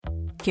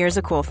Here's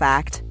a cool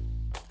fact.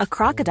 A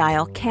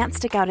crocodile can't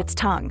stick out its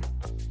tongue.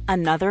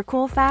 Another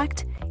cool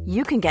fact,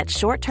 you can get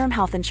short-term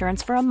health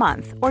insurance for a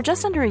month or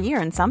just under a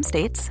year in some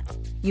states.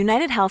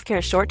 United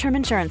Healthcare short-term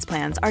insurance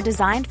plans are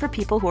designed for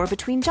people who are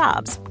between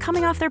jobs,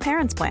 coming off their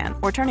parents' plan,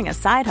 or turning a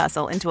side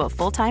hustle into a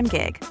full-time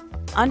gig.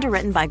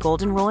 Underwritten by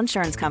Golden Rule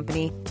Insurance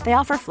Company, they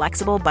offer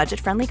flexible,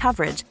 budget-friendly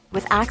coverage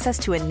with access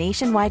to a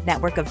nationwide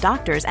network of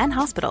doctors and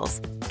hospitals.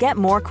 Get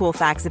more cool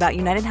facts about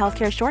United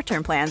Healthcare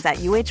short-term plans at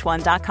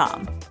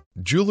uh1.com.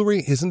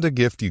 Jewelry isn't a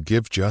gift you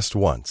give just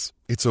once.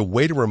 It's a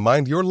way to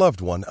remind your loved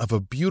one of a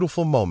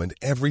beautiful moment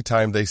every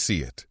time they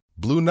see it.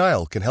 Blue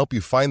Nile can help you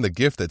find the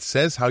gift that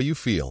says how you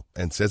feel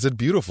and says it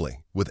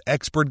beautifully, with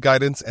expert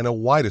guidance and a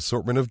wide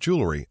assortment of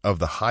jewelry of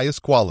the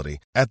highest quality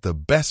at the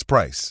best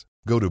price.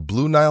 Go to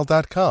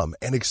BlueNile.com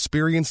and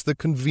experience the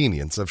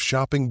convenience of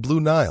shopping Blue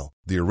Nile,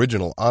 the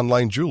original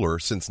online jeweler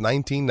since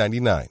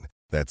 1999.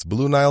 That's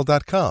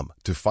BlueNile.com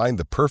to find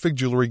the perfect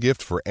jewelry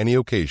gift for any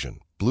occasion.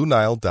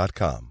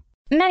 BlueNile.com.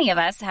 Many of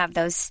us have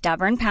those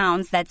stubborn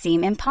pounds that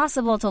seem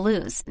impossible to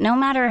lose, no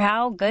matter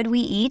how good we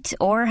eat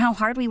or how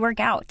hard we work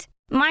out.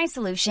 My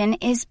solution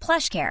is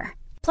PlushCare.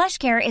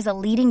 PlushCare is a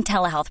leading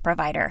telehealth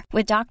provider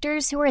with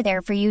doctors who are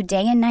there for you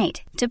day and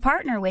night to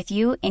partner with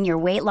you in your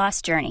weight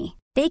loss journey.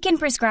 They can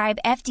prescribe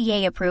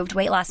FDA-approved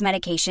weight loss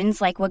medications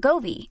like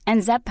Wegovy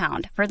and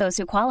Zepbound for those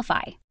who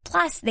qualify.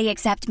 Plus, they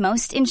accept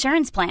most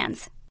insurance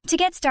plans. To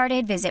get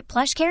started, visit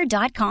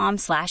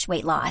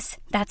plushcare.com/weightloss.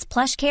 That's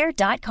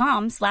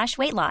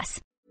plushcare.com/weightloss.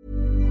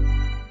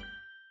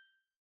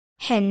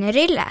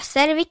 Henry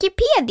läser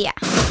Wikipedia.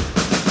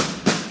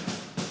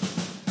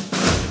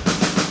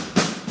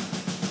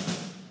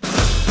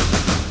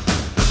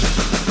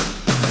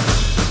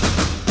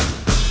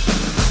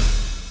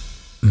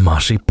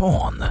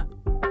 Marsipan.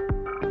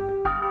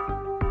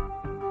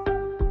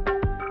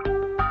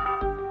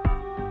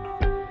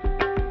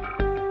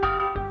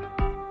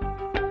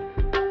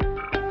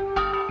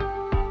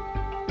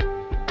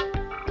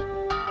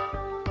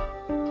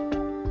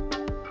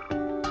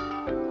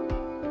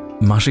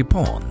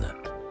 Marsipan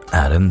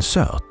är en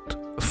söt,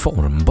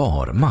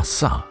 formbar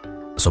massa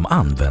som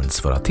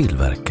används för att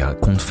tillverka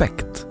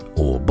konfekt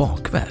och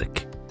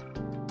bakverk.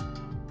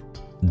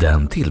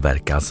 Den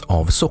tillverkas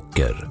av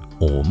socker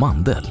och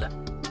mandel.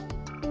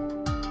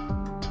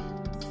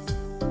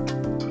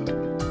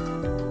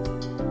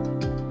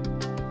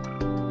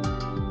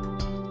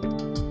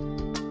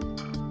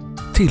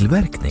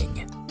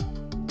 Tillverkning.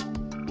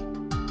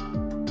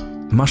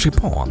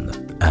 Marsipan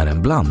är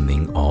en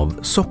blandning av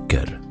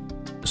socker,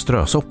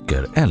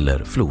 strösocker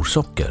eller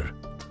florsocker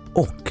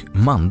och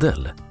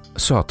mandel,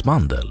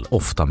 sötmandel,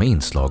 ofta med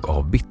inslag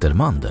av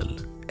bittermandel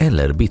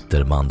eller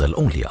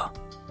bittermandelolja,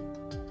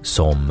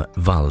 som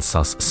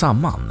valsas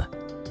samman.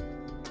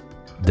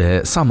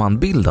 Det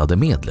sammanbildade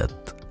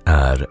medlet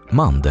är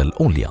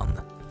mandeloljan,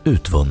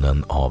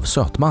 utvunnen av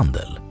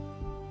sötmandel.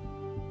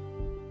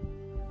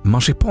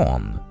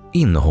 Marsipan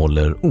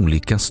innehåller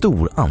olika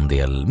stor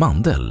andel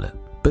mandel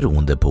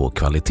beroende på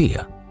kvalitet.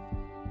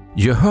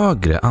 Ju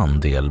högre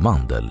andel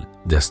mandel,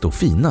 desto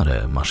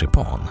finare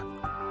marsipan.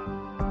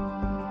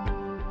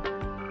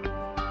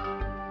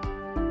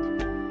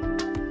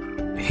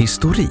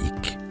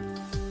 Historik.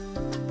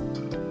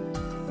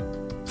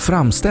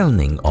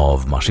 Framställning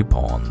av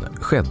marsipan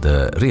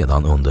skedde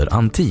redan under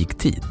antik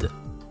tid.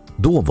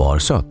 Då var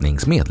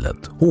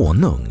sötningsmedlet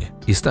honung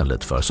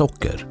istället för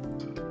socker.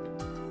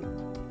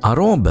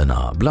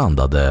 Araberna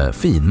blandade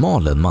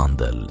finmalen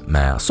mandel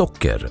med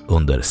socker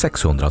under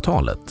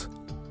 600-talet.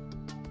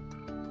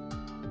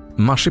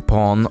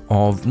 Marsipan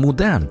av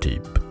modern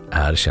typ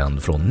är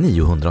känd från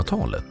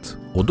 900-talet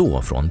och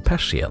då från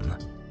Persien.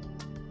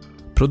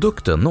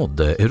 Produkten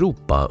nådde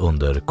Europa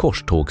under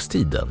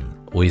korstågstiden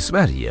och i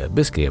Sverige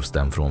beskrevs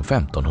den från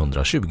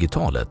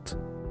 1520-talet.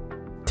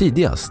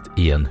 Tidigast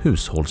i en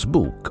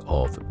hushållsbok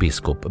av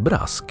biskop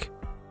Brask.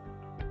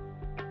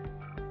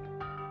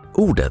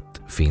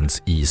 Ordet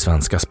finns i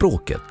svenska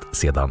språket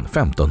sedan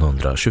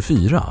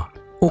 1524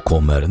 och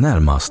kommer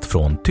närmast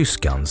från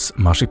tyskans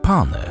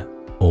marsipane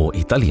och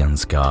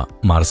italienska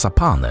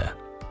marsapane,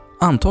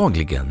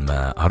 antagligen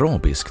med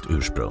arabiskt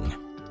ursprung.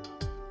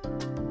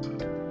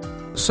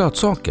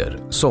 Sötsaker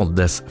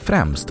såldes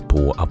främst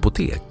på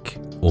apotek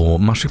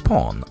och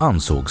marsipan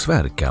ansågs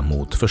verka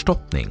mot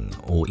förstoppning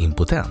och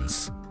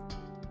impotens.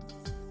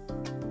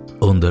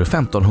 Under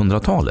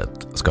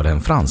 1500-talet ska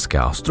den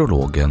franska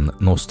astrologen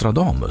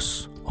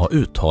Nostradamus ha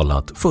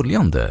uttalat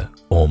följande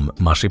om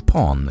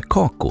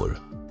marsipankakor.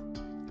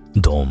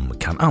 De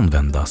kan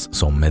användas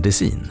som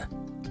medicin,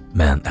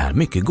 men är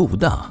mycket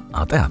goda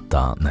att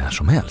äta när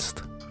som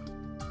helst.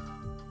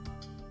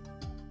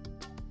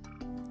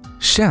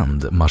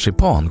 Känd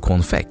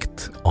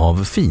marsipankonfekt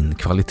av fin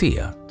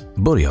kvalitet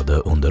började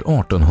under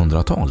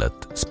 1800-talet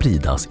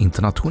spridas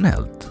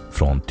internationellt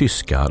från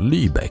tyska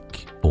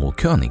Lübeck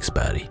och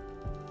Königsberg.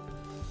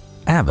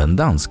 Även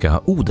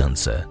danska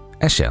Odense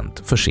är känt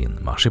för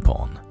sin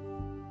marsipan.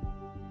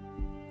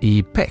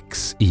 I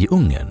Pécs i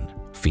Ungern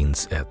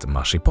finns ett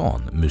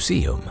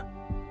marsipanmuseum.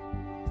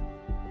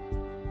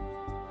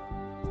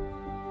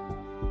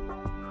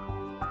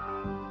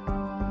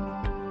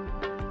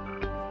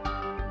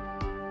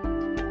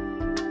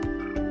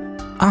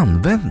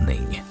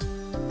 Användning.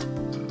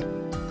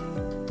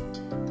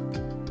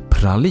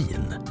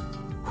 Pralin.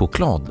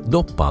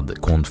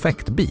 Chokladdoppad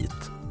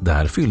konfektbit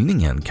där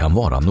fyllningen kan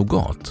vara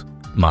nougat,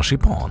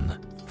 marsipan,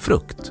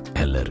 frukt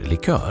eller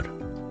likör.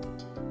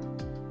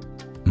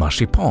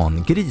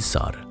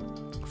 Marsipangrisar.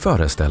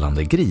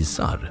 Föreställande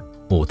grisar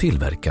och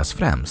tillverkas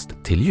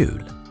främst till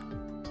jul.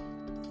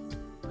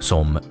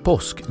 Som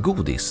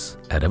påskgodis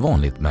är det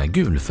vanligt med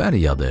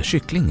gulfärgade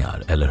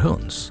kycklingar eller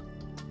höns,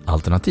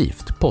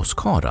 alternativt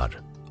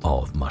påskharar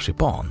av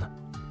marsipan.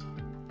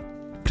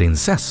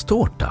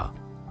 Prinsesstårta,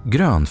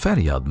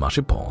 grönfärgad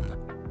marsipan,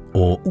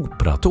 och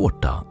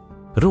operatårta,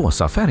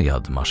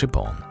 rosafärgad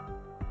marsipan.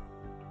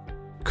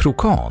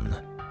 Krokan,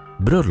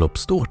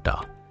 bröllopstårta.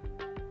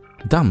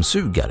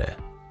 Dammsugare,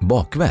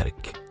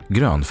 bakverk,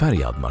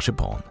 grönfärgad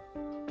marsipan.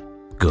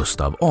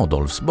 Gustav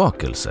Adolfs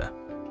bakelse.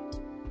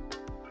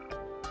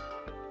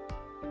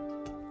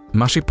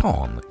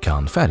 Marsipan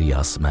kan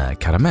färgas med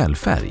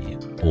karamellfärg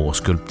och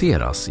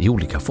skulpteras i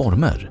olika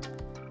former.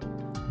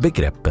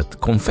 Begreppet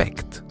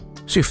konfekt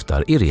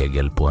syftar i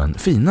regel på en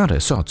finare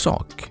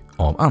sötsak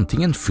av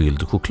antingen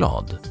fylld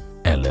choklad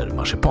eller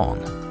marsipan.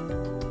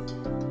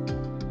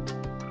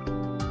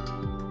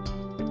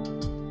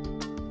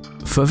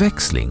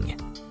 Förväxling.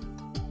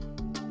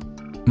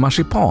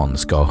 Marsipan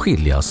ska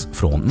skiljas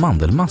från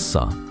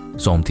mandelmassa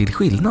som till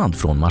skillnad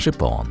från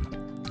marsipan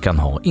kan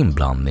ha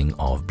inblandning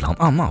av bland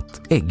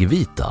annat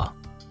äggvita.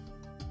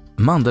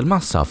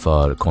 Mandelmassa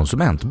för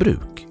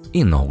konsumentbruk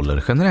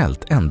innehåller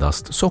generellt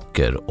endast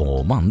socker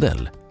och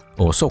mandel,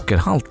 och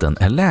sockerhalten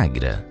är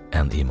lägre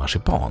än i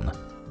marsipan.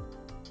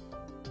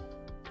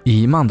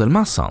 I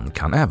mandelmassan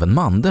kan även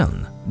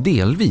mandeln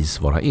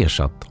delvis vara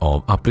ersatt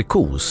av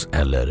aprikos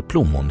eller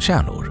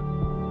plommonkärnor.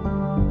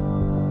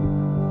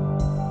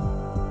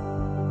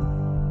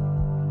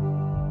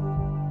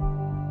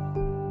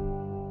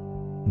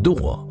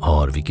 Då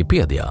har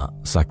Wikipedia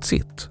sagt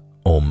sitt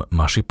om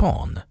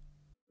marsipan.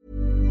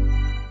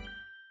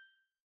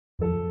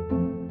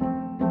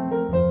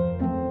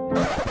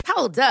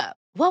 Hold up.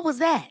 What was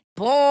that?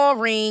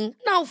 Boring.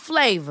 No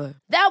flavor.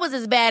 That was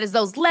as bad as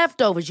those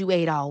leftovers you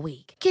ate all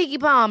week. Keke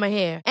Palmer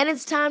here, and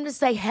it's time to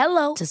say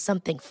hello to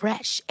something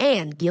fresh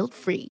and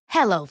guilt-free.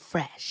 Hello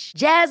Fresh.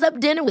 Jazz up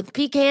dinner with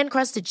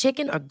pecan-crusted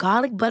chicken or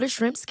garlic butter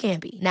shrimp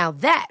scampi. Now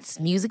that's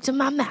music to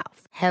my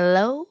mouth.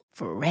 Hello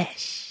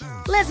Fresh.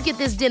 Let's get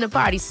this dinner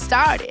party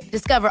started.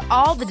 Discover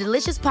all the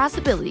delicious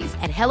possibilities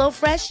at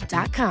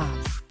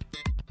hellofresh.com.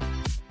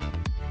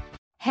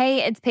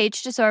 Hey, it's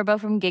Paige DeSorbo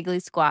from Giggly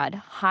Squad.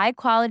 High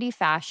quality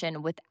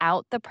fashion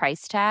without the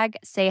price tag.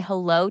 Say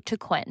hello to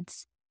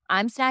Quince.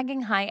 I'm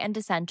snagging high-end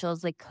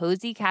essentials like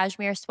cozy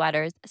cashmere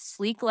sweaters,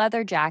 sleek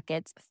leather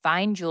jackets,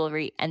 fine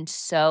jewelry, and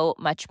so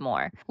much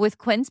more. With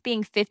Quince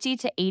being 50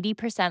 to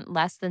 80%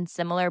 less than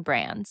similar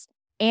brands.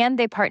 And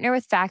they partner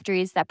with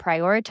factories that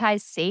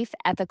prioritize safe,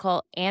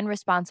 ethical, and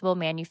responsible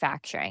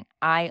manufacturing.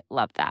 I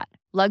love that.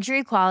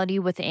 Luxury quality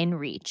within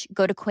reach.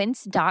 Go to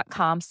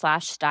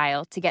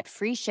quince.com/style to get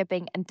free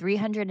shipping and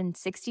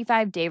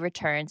 365-day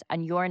returns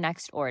on your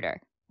next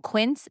order.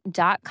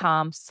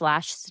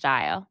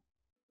 Quince.com/style.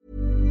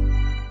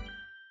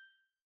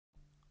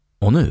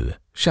 Och nu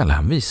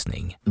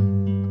källhänvisning.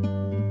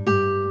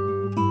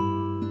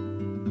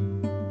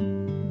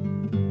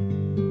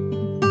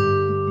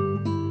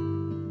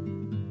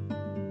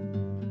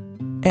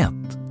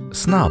 1.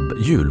 Snabb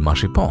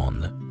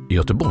julmarsipan.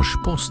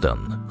 Göteborgs-Posten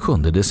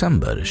 7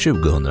 december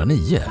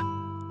 2009.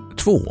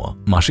 2.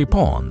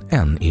 Marsipan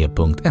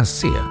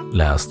ne.se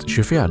läst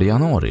 24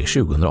 januari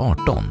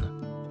 2018.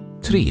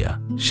 3.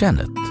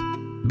 Kennet.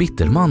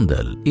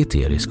 Bittermandel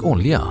eterisk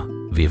olja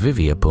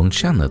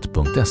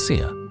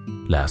www.kennet.se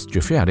läst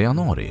 24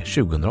 januari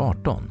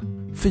 2018.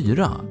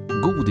 4.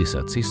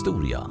 Godisets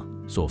historia.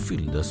 Så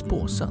fylldes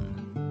påsen.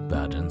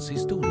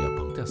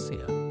 Världenshistoria.se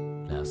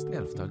läst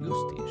 11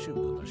 augusti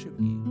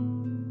 2020.